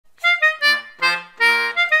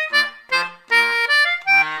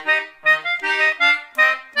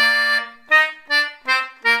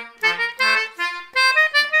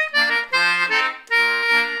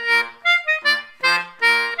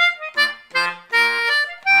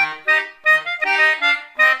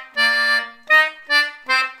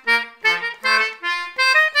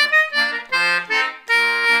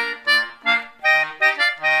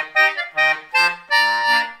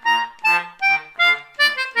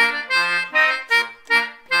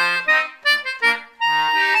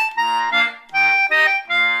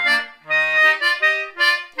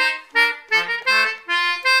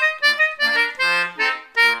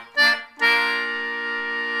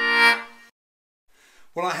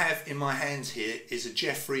What I have in my hands here is a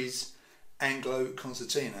Jeffries Anglo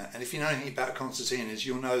Concertina, and if you know anything about concertinas,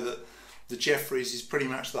 you'll know that the Jeffries is pretty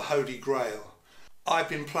much the holy grail. I've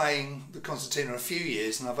been playing the concertina a few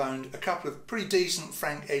years, and I've owned a couple of pretty decent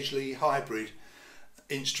Frank Edgley hybrid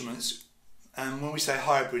instruments. And when we say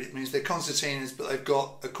hybrid, it means they're concertinas but they've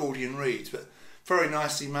got accordion reeds, but very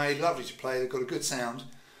nicely made, lovely to play, they've got a good sound.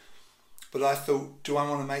 But I thought, do I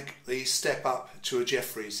want to make the step up to a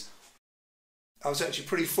Jeffries? I was actually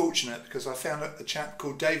pretty fortunate because I found a chap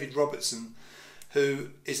called David Robertson, who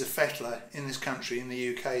is a fettler in this country, in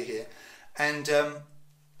the UK here, and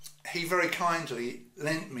he very kindly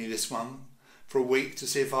lent me this one for a week to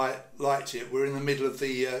see if I liked it. We're in the middle of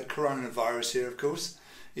the coronavirus here, of course.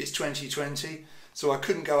 It's 2020, so I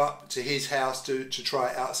couldn't go up to his house to try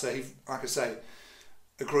it out, so he, like I say,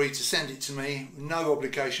 agreed to send it to me, no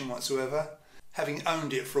obligation whatsoever. Having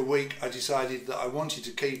owned it for a week, I decided that I wanted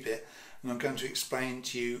to keep it, and I'm going to explain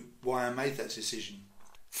to you why I made that decision.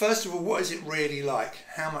 First of all, what is it really like?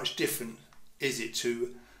 How much different is it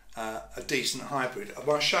to a decent hybrid? I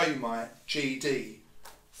want to show you my GD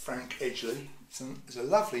Frank Edgley. It's a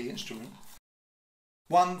lovely instrument.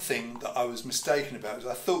 One thing that I was mistaken about was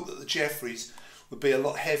I thought that the Jeffries would be a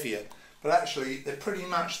lot heavier, but actually they're pretty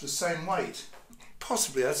much the same weight.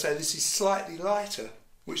 Possibly I'd say this is slightly lighter,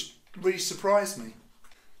 which really surprised me.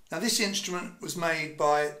 Now this instrument was made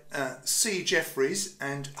by C. Jeffries,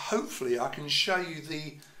 and hopefully I can show you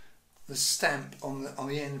the stamp on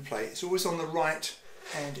the end plate. It's always on the right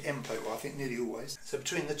hand end plate, well I think nearly always. So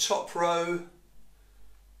between the top row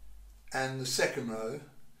and the second row,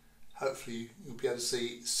 hopefully you'll be able to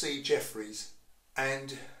see C. Jeffries,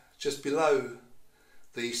 and just below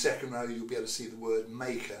the second row you'll be able to see the word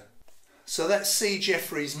maker. So that C.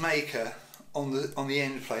 Jeffries maker on the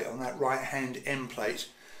end plate, on that right hand end plate,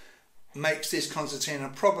 makes this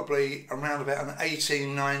concertina probably around about an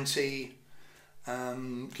 1890,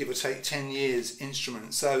 give or take 10 years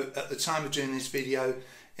instrument. So at the time of doing this video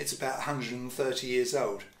it's about 130 years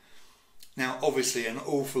old. Now obviously an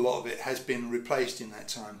awful lot of it has been replaced in that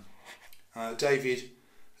time. David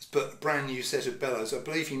has put a brand new set of bellows. I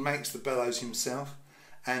believe he makes the bellows himself,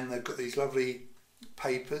 and they've got these lovely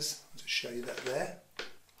papers. I'll just show you that there.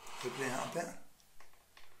 Open it out a bit.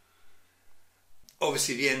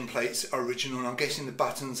 Obviously the end plates are original, and I'm guessing the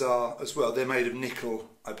buttons are as well. They're made of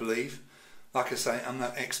nickel, I believe. Like I say, I'm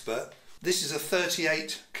no expert. This is a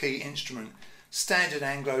 38 key instrument. Standard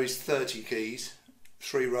Anglo is 30 keys,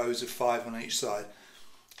 3 rows of 5 on each side.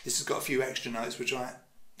 This has got a few extra notes which I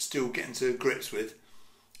still getting to grips with,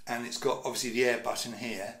 and it's got obviously the air button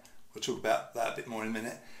here. We'll talk about that a bit more in a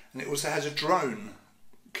minute. And it also has a drone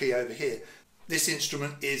key over here. This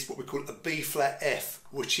instrument is what we call a B flat F,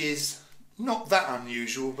 which is not that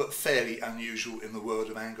unusual but fairly unusual in the world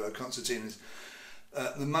of Anglo concertinas.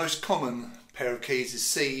 The most common pair of keys is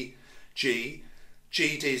C, G,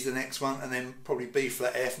 GD is the next one, and then probably B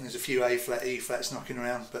flat F, and there's a few A flat, E flats knocking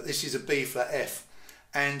around, but this is a B flat F.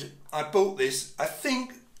 And I bought this, I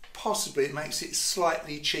think possibly it makes it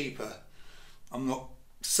slightly cheaper. I'm not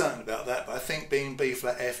certain about that, but I think being B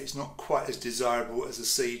flat F it's not quite as desirable as a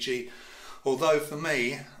CG. Although for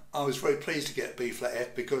me, I was very pleased to get B flat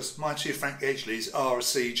F because my two Frank Edgleys are a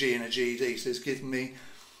CG and a GD, so it's given me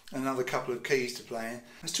another couple of keys to play in.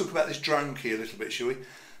 Let's talk about this drone key a little bit, shall we?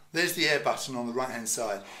 There's the air button on the right hand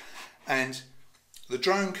side, and the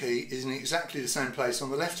drone key is in exactly the same place on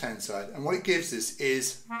the left hand side, and what it gives us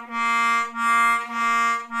is a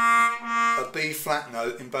B flat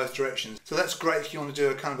note in both directions. So that's great if you want to do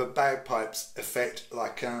a kind of a bagpipes effect,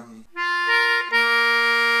 like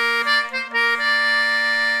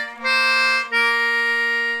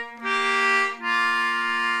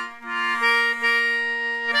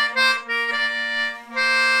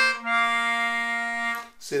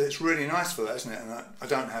see, that's really nice for that, isn't it? And I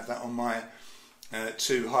don't have that on my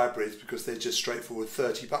two hybrids because they're just straightforward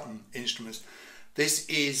 30 button instruments. This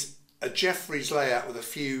is a Jeffries layout with a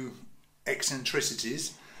few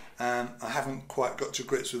eccentricities. I haven't quite got to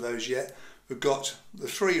grips with those yet. We've got the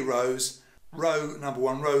 3 rows. Row number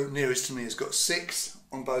 1, row nearest to me, has got 6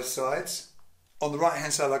 on both sides. On the right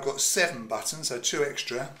hand side I've got 7 buttons, so 2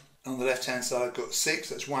 extra. On the left hand side I've got 6,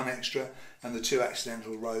 that's 1 extra, and the 2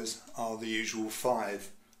 accidental rows are the usual 5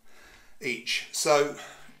 each. So,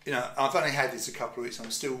 you know, I've only had this a couple of weeks.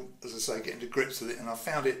 I'm still, as I say, getting to grips with it, and I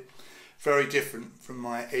found it very different from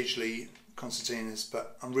my Edgley concertinas,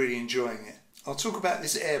 but I'm really enjoying it. I'll talk about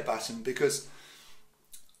this air button because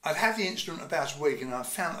I've had the instrument about a week and I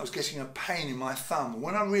found that I was getting a pain in my thumb.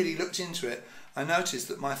 When I really looked into it, I noticed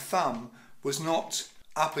that my thumb was not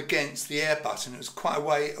up against the air button. It was quite a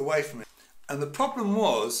way away from it. And the problem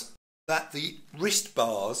was that the wrist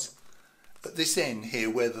bars at this end here,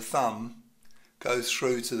 where the thumb goes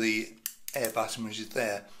through to the air button, which is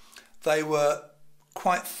there, they were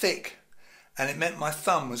quite thick, and it meant my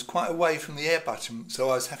thumb was quite away from the air button, so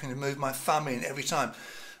I was having to move my thumb in every time.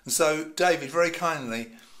 And so David very kindly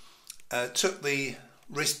took the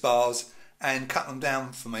wrist bars and cut them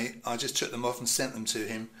down for me. I just took them off and sent them to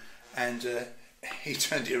him, and he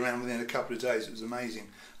turned it around within a couple of days. It was amazing.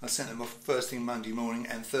 I sent them off first thing Monday morning,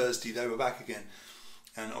 and Thursday they were back again,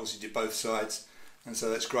 and obviously did both sides. And so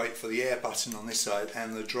that's great for the air button on this side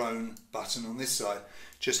and the drone button on this side.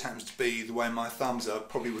 Just happens to be the way my thumbs are.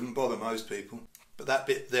 Probably wouldn't bother most people, but that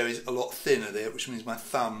bit there is a lot thinner there, which means my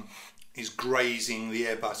thumb is grazing the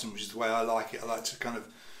air button, which is the way I like it. I like to kind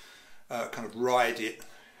of ride it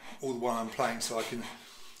all the while I'm playing, so I can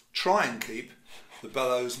try and keep the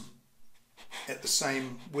bellows at the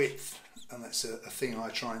same width, and that's a thing I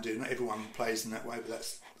try and do. Not everyone plays in that way, but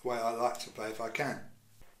that's the way I like to play if I can.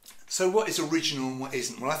 So what is original and what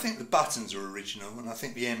isn't? Well, I think the buttons are original, and I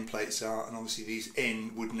think the end plates are, and obviously these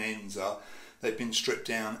wooden ends are. They've been stripped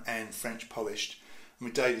down and French polished. I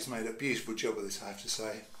mean, David's made a beautiful job of this, I have to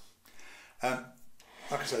say. Like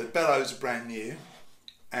I say, the bellows are brand new,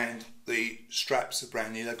 and the straps are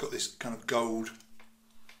brand new. They've got this kind of gold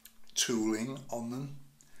tooling on them.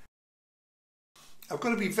 I've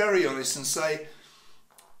got to be very honest and say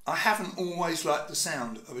I haven't always liked the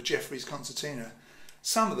sound of a Jeffries concertina.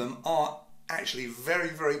 Some of them are actually very,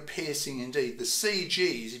 very piercing indeed. The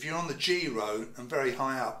CGs, if you're on the G row and very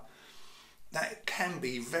high up, that can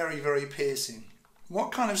be very, very piercing.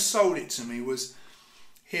 What kind of sold it to me was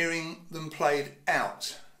hearing them played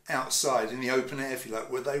outside in the open air, if you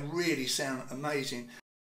like, where they really sound amazing.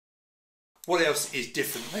 What else is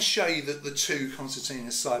different? Let's show you the two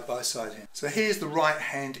concertinas side by side here. So here's the right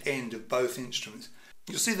hand end of both instruments.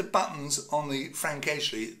 You'll see the buttons on the Frank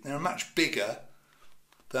Edgley, they're much bigger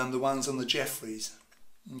than the ones on the Jeffries,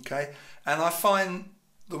 okay? And I find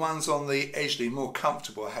the ones on the Edgley more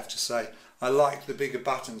comfortable, I have to say. I like the bigger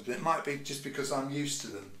buttons, but it might be just because I'm used to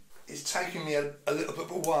them. It's taken me a little bit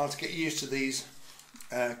of a while to get used to these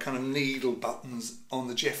kind of needle buttons on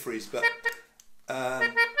the Jeffries, but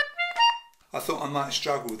I thought I might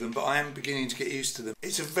struggle with them, but I am beginning to get used to them.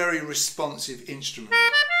 It's a very responsive instrument.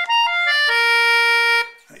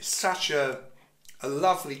 And it's such a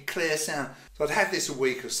lovely clear sound. So I'd had this a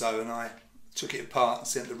week or so, and I took it apart and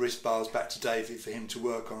sent the wrist bars back to David for him to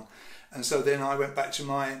work on. And so then I went back to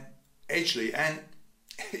my Edgley, and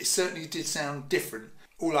it certainly did sound different.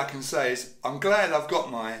 All I can say is I'm glad I've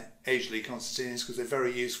got my Edgley concertinas because they're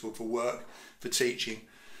very useful for work, for teaching,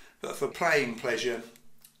 but for playing pleasure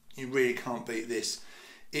you really can't beat this.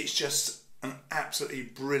 It's just an absolutely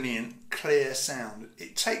brilliant clear sound.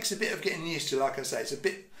 It takes a bit of getting used to, like I say. It's a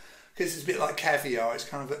bit, because it's a bit like caviar, it's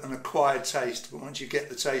kind of an acquired taste, but once you get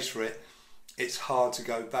the taste for it, it's hard to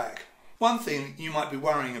go back. One thing you might be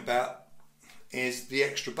worrying about is the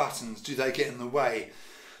extra buttons. Do they get in the way?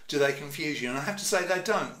 Do they confuse you? And I have to say they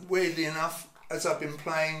don't. Weirdly enough, as I've been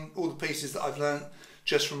playing all the pieces that I've learnt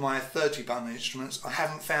just from my 30-button instruments, I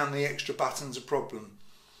haven't found the extra buttons a problem.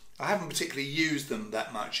 I haven't particularly used them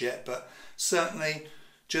that much yet, but certainly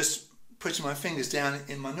just putting my fingers down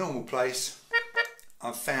in my normal place,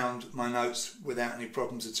 I've found my notes without any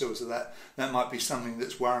problems at all. So that might be something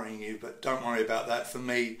that's worrying you, but don't worry about that. For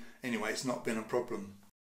me, anyway, it's not been a problem.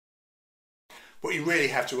 What you really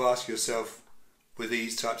have to ask yourself with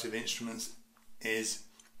these types of instruments is,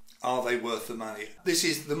 are they worth the money? This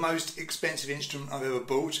is the most expensive instrument I've ever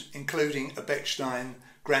bought, including a Bechstein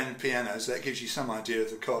grand piano, so that gives you some idea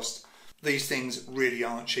of the cost. These things really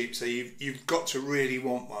aren't cheap, so you've got to really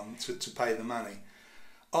want one to pay the money.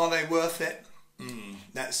 Are they worth it?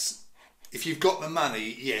 That's, if you've got the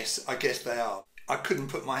money, yes, I guess they are. I couldn't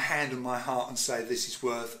put my hand on my heart and say this is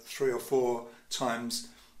worth 3 or 4 times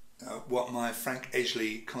what my Frank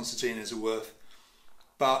Edgley concertinas are worth,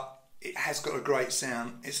 but it has got a great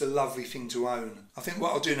sound. It's a lovely thing to own. I think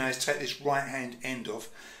what I'll do now is take this right hand end off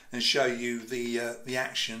and show you the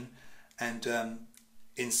action and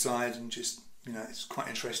inside, and just, you know, it's quite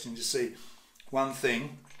interesting to see. One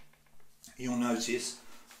thing you'll notice,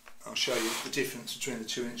 I'll show you the difference between the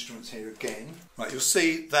two instruments here again. Right, you'll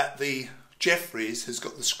see that the Jeffries has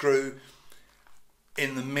got the screw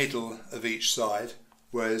in the middle of each side,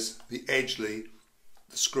 whereas the Edgley,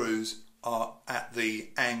 the screws are at the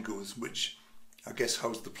angles, which I guess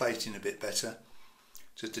holds the plate in a bit better.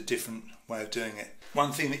 Just a different way of doing it.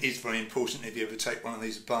 One thing that is very important if you ever take one of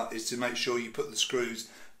these apart is to make sure you put the screws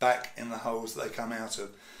back in the holes that they come out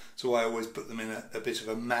of. So I always put them in a bit of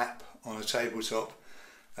a map on a tabletop,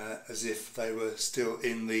 as if they were still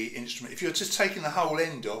in the instrument. If you're just taking the whole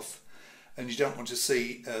end off, and you don't want to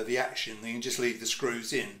see the action, then you can just leave the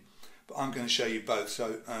screws in. But I'm going to show you both,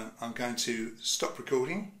 so I'm going to stop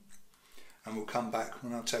recording and we'll come back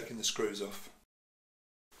when I've taken the screws off.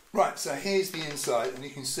 Right, so here's the inside, and you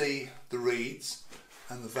can see the reeds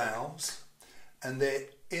and the valves, and they're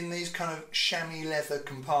in these kind of chamois leather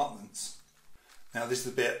compartments. Now this is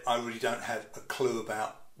the bit I really don't have a clue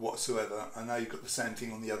about whatsoever. I know you've got the same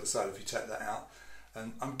thing on the other side if you take that out,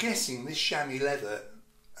 and I'm guessing this chamois leather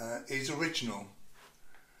is original.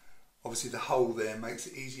 Obviously the hole there makes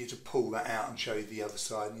it easier to pull that out and show you the other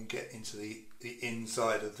side, and you get into the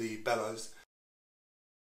inside of the bellows.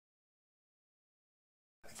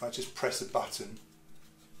 If I just press a button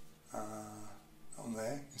on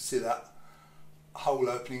there, you can see that hole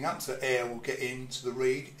opening up, so air will get into the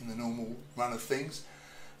reed in the normal run of things,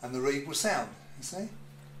 and the reed will sound. You see,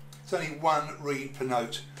 it's only one reed per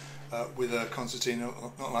note with a concertina,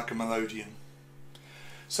 not like a melodeon.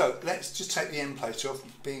 So let's just take the end plate off,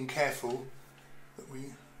 being careful that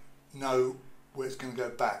we know where it's going to go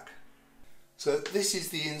back. So this is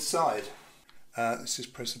the inside. Let's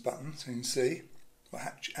just press a button so you can see what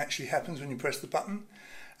actually happens when you press the button,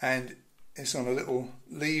 and it's on a little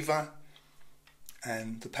lever,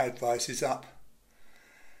 and the pad vise is up,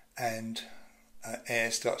 and air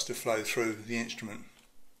starts to flow through the instrument.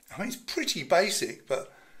 I mean, it's pretty basic,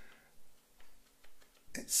 but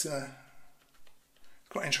it's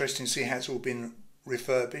quite interesting to see how it's all been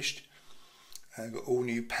refurbished. Got all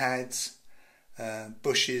new pads,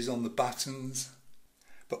 bushes on the buttons,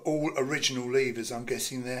 but all original levers, I'm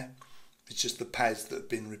guessing there. It's just the pads that have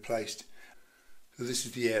been replaced. So this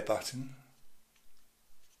is the air button.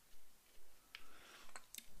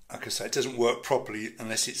 Like I say, it doesn't work properly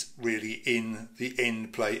unless it's really in the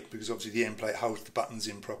end plate, because obviously the end plate holds the buttons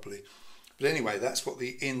in properly. But anyway, that's what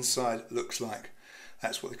the inside looks like.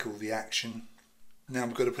 That's what they call the action. Now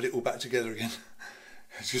I've got to put it all back together again.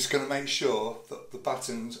 Just going to make sure that the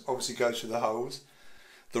buttons obviously go to the holes,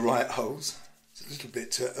 the right holes.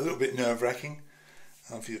 It's a little bit nerve-wracking.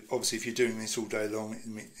 Obviously, if you're doing this all day long,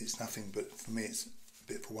 it's nothing, but for me it's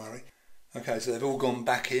a bit of a worry. Okay, so they've all gone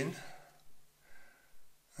back in.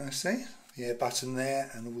 See, the air button there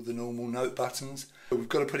and all the normal note buttons. So we've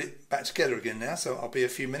got to put it back together again now, so I'll be a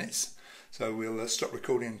few minutes. So we'll stop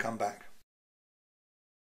recording and come back.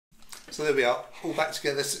 So there we are, all back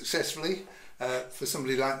together successfully. For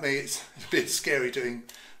somebody like me, it's a bit scary doing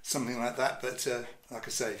something like that, but like I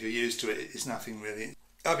say, if you're used to it, it's nothing really.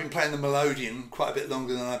 I've been playing the melodeon quite a bit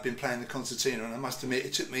longer than I've been playing the concertina, and I must admit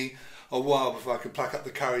it took me a while before I could pluck up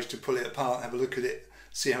the courage to pull it apart and have a look at it,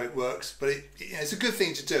 see how it works. But it's a good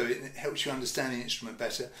thing to do. It helps you understand the instrument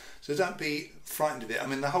better, so don't be frightened of it. I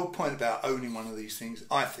mean, the whole point about owning one of these things,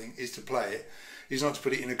 I think, is to play it. Is not to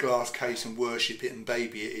put it in a glass case and worship it and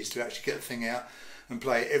baby it. Is to actually get the thing out and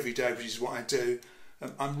play it every day, which is what I do.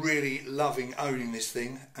 I'm really loving owning this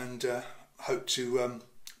thing, and hope to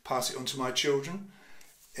pass it on to my children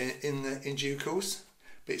in due course.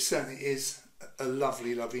 But it certainly is a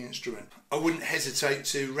lovely, lovely instrument. I wouldn't hesitate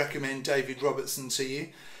to recommend David Robertson to you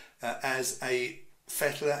as a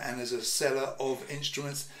fettler and as a seller of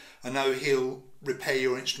instruments. I know he'll repair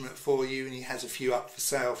your instrument for you, and he has a few up for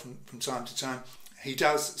sale from time to time. He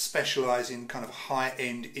does specialise in kind of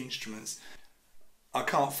high-end instruments. I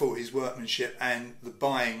can't fault his workmanship, and the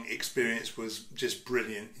buying experience was just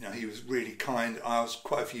brilliant. You know, he was really kind. I asked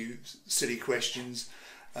quite a few silly questions,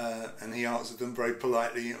 and he answered them very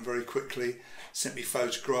politely and very quickly. Sent me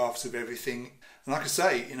photographs of everything, and like I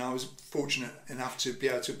say, you know, I was fortunate enough to be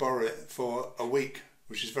able to borrow it for a week,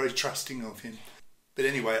 which is very trusting of him. But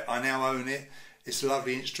anyway, I now own it. It's a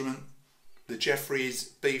lovely instrument, the Jeffries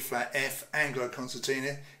B-flat F Anglo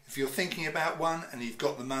Concertina. If you're thinking about one and you've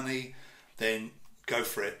got the money, then go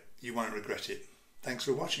for it. You won't regret it. Thanks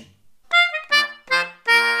for watching.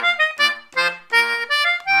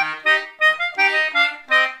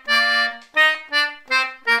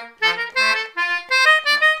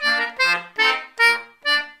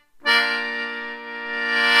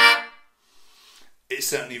 It's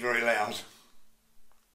certainly very loud.